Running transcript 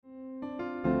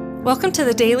Welcome to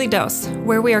the Daily Dose,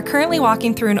 where we are currently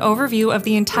walking through an overview of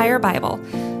the entire Bible.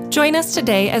 Join us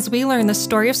today as we learn the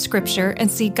story of Scripture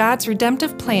and see God's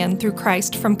redemptive plan through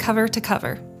Christ from cover to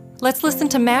cover. Let's listen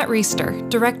to Matt Reisetter,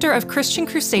 Director of Christian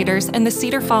Crusaders and the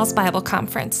Cedar Falls Bible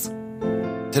Conference.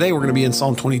 Today we're going to be in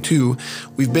Psalm 22.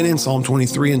 We've been in Psalm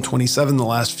 23 and 27 the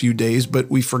last few days, but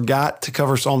we forgot to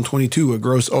cover Psalm 22, a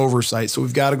gross oversight. So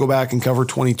we've got to go back and cover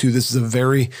 22. This is a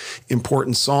very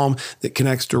important psalm that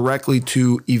connects directly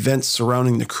to events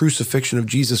surrounding the crucifixion of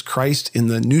Jesus Christ in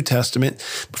the New Testament.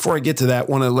 Before I get to that, I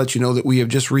want to let you know that we have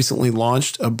just recently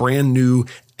launched a brand new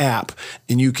app,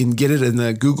 and you can get it in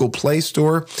the Google Play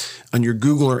Store on your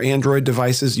Google or Android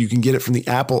devices. You can get it from the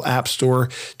Apple App Store.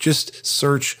 Just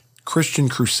search Christian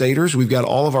Crusaders. We've got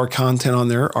all of our content on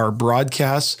there, our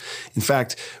broadcasts. In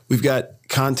fact, we've got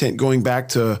content going back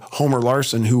to Homer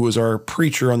Larson, who was our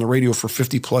preacher on the radio for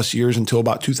 50 plus years until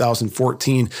about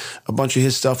 2014. A bunch of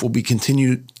his stuff will be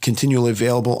continually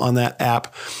available on that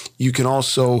app. You can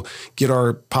also get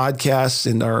our podcasts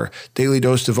and our daily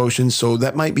dose devotions. So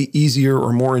that might be easier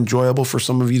or more enjoyable for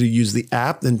some of you to use the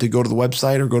app than to go to the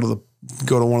website or go to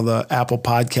one of the Apple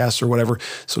Podcasts or whatever.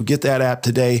 So get that app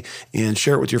today and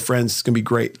share it with your friends. It's going to be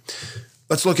great.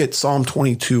 Let's look at Psalm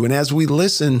 22. And as we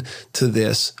listen to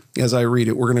this, as I read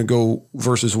it, we're going to go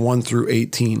verses 1 through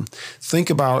 18. Think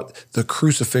about the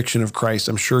crucifixion of Christ.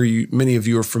 I'm sure many of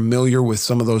you are familiar with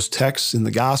some of those texts in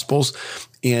the Gospels.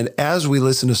 And as we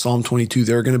listen to Psalm 22,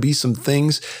 there are going to be some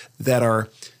things that are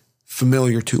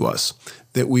familiar to us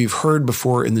that we've heard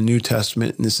before in the New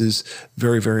Testament, and this is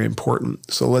very, very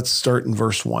important. So let's start in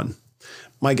verse 1.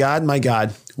 My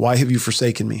God, why have you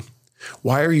forsaken me?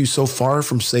 Why are you so far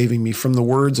from saving me from the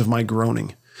words of my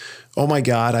groaning? Oh my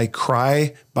God, I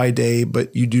cry by day,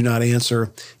 but you do not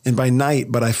answer, and by night,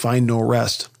 but I find no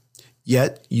rest.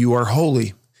 Yet you are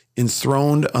holy,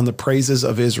 enthroned on the praises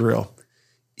of Israel.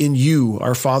 In you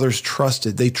our fathers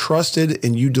trusted. They trusted,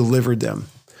 and you delivered them.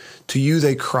 To you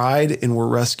they cried and were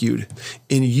rescued.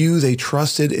 In you they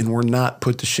trusted and were not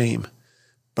put to shame.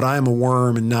 But I am a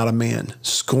worm and not a man,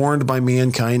 scorned by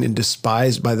mankind and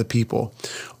despised by the people.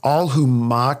 All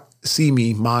who see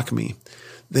me mock me.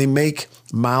 They make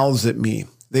mouths at me.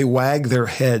 They wag their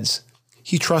heads.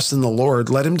 He trusts in the Lord.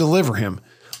 Let him deliver him.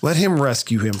 Let him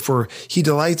rescue him, for he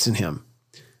delights in him.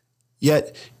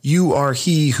 Yet you are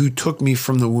he who took me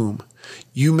from the womb.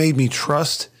 You made me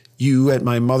trust you at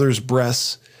my mother's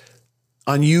breasts.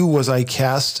 On you was I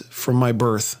cast from my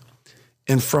birth,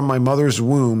 and from my mother's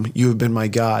womb you have been my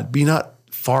God. Be not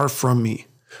far from me,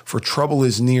 for trouble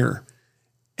is near,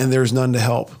 and there is none to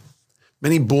help.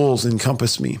 Many bulls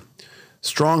encompass me.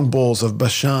 Strong bulls of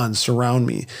Bashan surround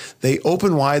me. They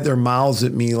open wide their mouths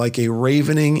at me like a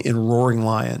ravening and roaring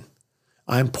lion.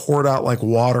 I am poured out like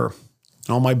water, and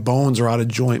all my bones are out of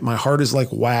joint. My heart is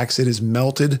like wax. It is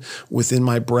melted within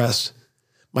my breast.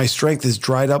 My strength is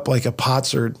dried up like a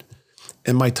potsherd,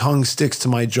 and my tongue sticks to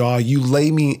my jaw. You lay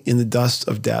me in the dust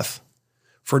of death.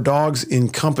 For dogs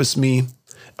encompass me.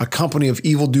 A company of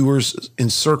evildoers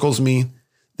encircles me.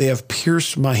 They have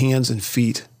pierced my hands and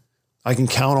feet. I can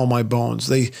count all my bones.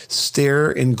 They stare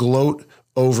and gloat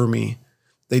over me.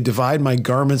 They divide my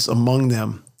garments among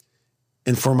them,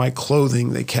 and for my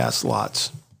clothing they cast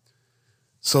lots.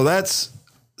 So that's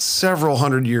several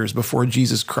hundred years before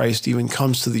Jesus Christ even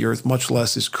comes to the earth, much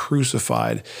less is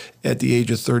crucified at the age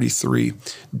of 33,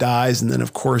 dies, and then,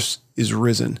 of course, is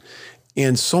risen.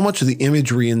 And so much of the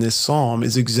imagery in this psalm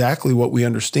is exactly what we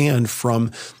understand from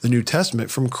the New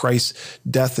Testament, from Christ's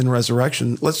death and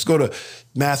resurrection. Let's go to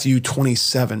Matthew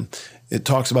 27. It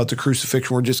talks about the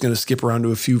crucifixion. We're just going to skip around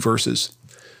to a few verses.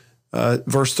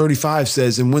 Verse 35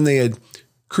 says, and when they had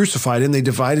crucified him, they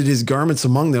divided his garments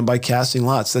among them by casting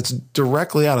lots. That's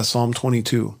directly out of Psalm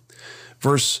 22.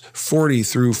 Verse 40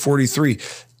 through 43.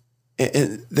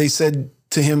 And they said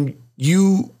to him,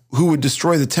 you who would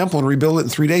destroy the temple and rebuild it in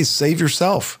 3 days, save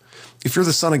yourself. If you're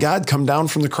the Son of God, come down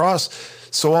from the cross.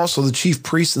 So also the chief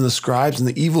priests and the scribes and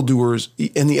the evildoers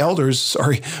and the elders,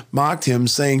 mocked him,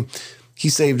 saying, he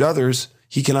saved others,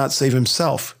 he cannot save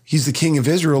himself. He's the King of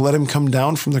Israel. Let him come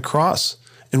down from the cross,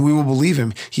 and we will believe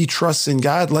him. He trusts in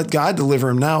God. Let God deliver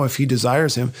him now if he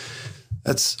desires him.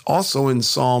 That's also in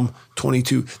Psalm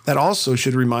 22. That also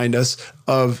should remind us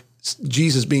of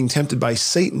Jesus being tempted by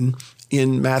Satan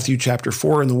in Matthew chapter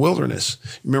 4 in the wilderness.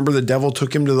 Remember, the devil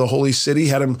took him to the holy city,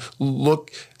 had him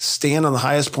stand on the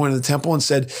highest point of the temple and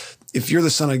said, if you're the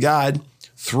Son of God,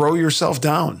 throw yourself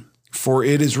down, for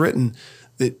it is written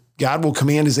that God will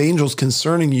command his angels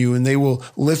concerning you, and they will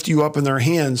lift you up in their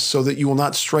hands so that you will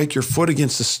not strike your foot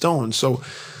against a stone. So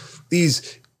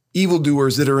these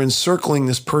evildoers that are encircling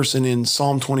this person in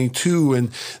Psalm 22,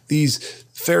 and these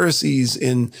Pharisees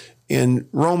in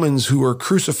Romans who are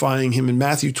crucifying him in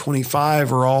Matthew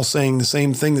 25 are all saying the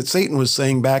same thing that Satan was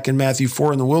saying back in Matthew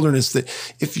 4 in the wilderness, that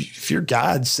if you're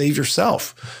God, save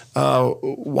yourself.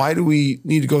 Why do we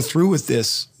need to go through with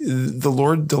this? The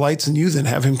Lord delights in you, then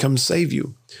have him come save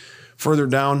you. Further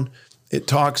down, it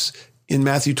talks in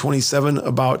Matthew 27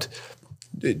 about,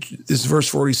 this is verse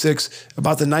 46,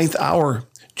 about the ninth hour,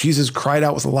 Jesus cried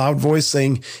out with a loud voice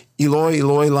saying, Eloi,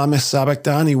 Eloi, lama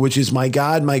sabachthani, which is, my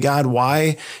God,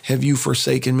 why have you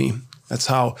forsaken me? That's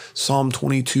how Psalm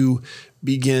 22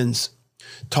 begins.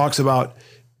 Talks about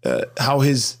how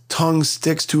his tongue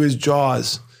sticks to his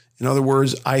jaws. In other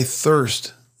words, I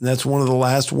thirst. And that's one of the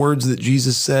last words that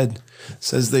Jesus said. It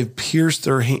says they've pierced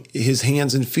his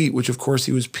hands and feet, which of course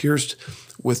he was pierced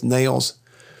with nails.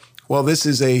 Well, this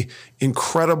is a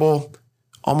incredible,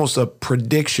 almost a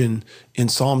prediction in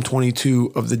Psalm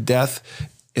 22 of the death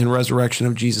and resurrection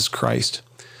of Jesus Christ,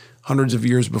 hundreds of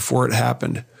years before it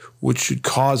happened, which should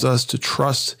cause us to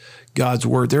trust God's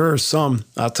word. There are some,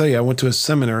 I'll tell you, I went to a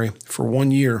seminary for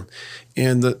 1 year,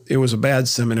 and it was a bad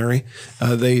seminary.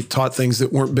 They taught things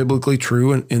that weren't biblically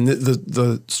true, and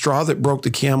the straw that broke the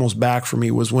camel's back for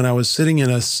me was when I was sitting in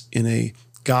a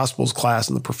Gospels class,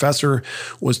 and the professor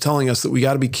was telling us that we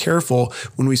got to be careful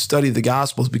when we study the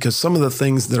Gospels, because some of the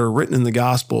things that are written in the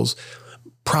Gospels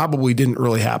probably didn't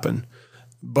really happen.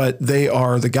 But they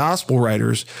are the gospel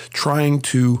writers trying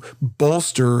to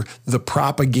bolster the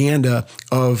propaganda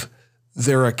of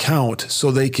their account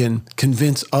so they can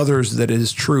convince others that it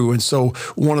is true. And so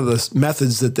one of the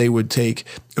methods that they would take,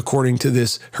 according to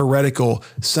this heretical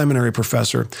seminary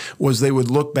professor, was they would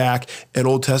look back at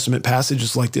Old Testament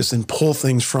passages like this and pull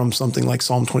things from something like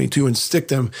Psalm 22 and stick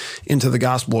them into the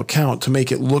gospel account to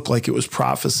make it look like it was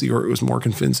prophecy or it was more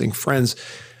convincing. Friends,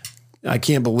 I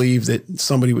can't believe that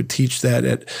somebody would teach that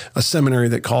at a seminary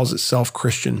that calls itself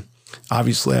Christian.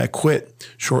 Obviously, I quit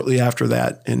shortly after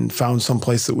that and found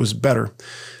someplace that was better.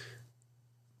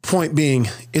 Point being,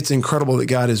 it's incredible that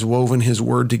God has woven his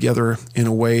word together in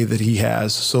a way that he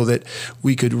has so that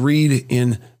we could read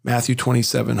in Matthew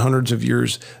 27, hundreds of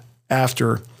years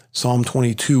after Psalm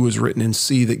 22 was written, and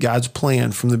see that God's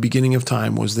plan from the beginning of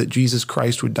time was that Jesus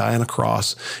Christ would die on a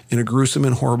cross in a gruesome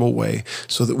and horrible way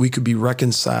so that we could be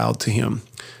reconciled to him.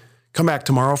 Come back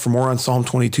tomorrow for more on Psalm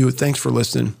 22. Thanks for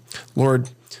listening. Lord,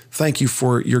 thank you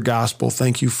for your gospel.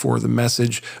 Thank you for the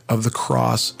message of the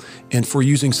cross and for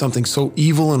using something so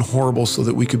evil and horrible so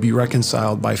that we could be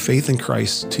reconciled by faith in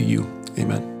Christ to you.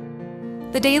 Amen.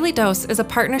 The Daily Dose is a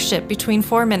partnership between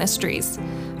 4 ministries.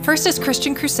 First is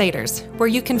Christian Crusaders, where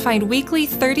you can find weekly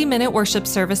 30-minute worship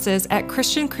services at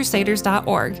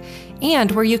christiancrusaders.org,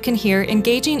 and where you can hear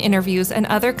engaging interviews and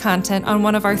other content on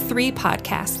one of our 3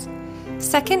 podcasts.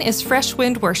 Second is Fresh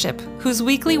Wind Worship, whose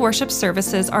weekly worship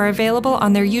services are available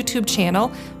on their YouTube channel,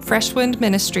 Fresh Wind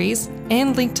Ministries,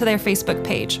 and linked to their Facebook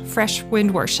page, Fresh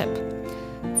Wind Worship.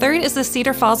 Third is the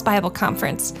Cedar Falls Bible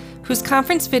Conference, whose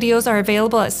conference videos are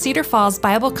available at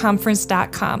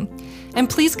cedarfallsbibleconference.com. And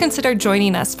please consider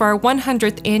joining us for our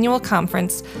 100th annual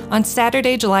conference on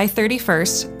Saturday, July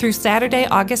 31st through Saturday,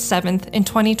 August 7th in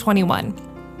 2021.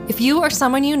 If you or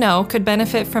someone you know could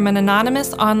benefit from an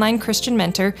anonymous online Christian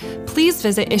mentor, please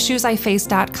visit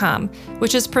issuesiface.com,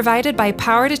 which is provided by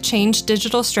Power to Change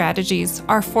Digital Strategies,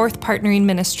 our 4th partnering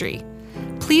ministry.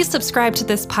 Please subscribe to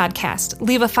this podcast,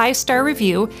 leave a 5-star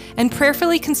review, and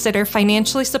prayerfully consider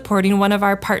financially supporting one of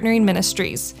our partnering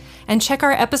ministries. And check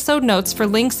our episode notes for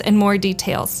links and more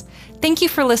details. Thank you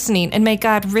for listening, and may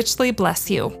God richly bless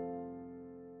you.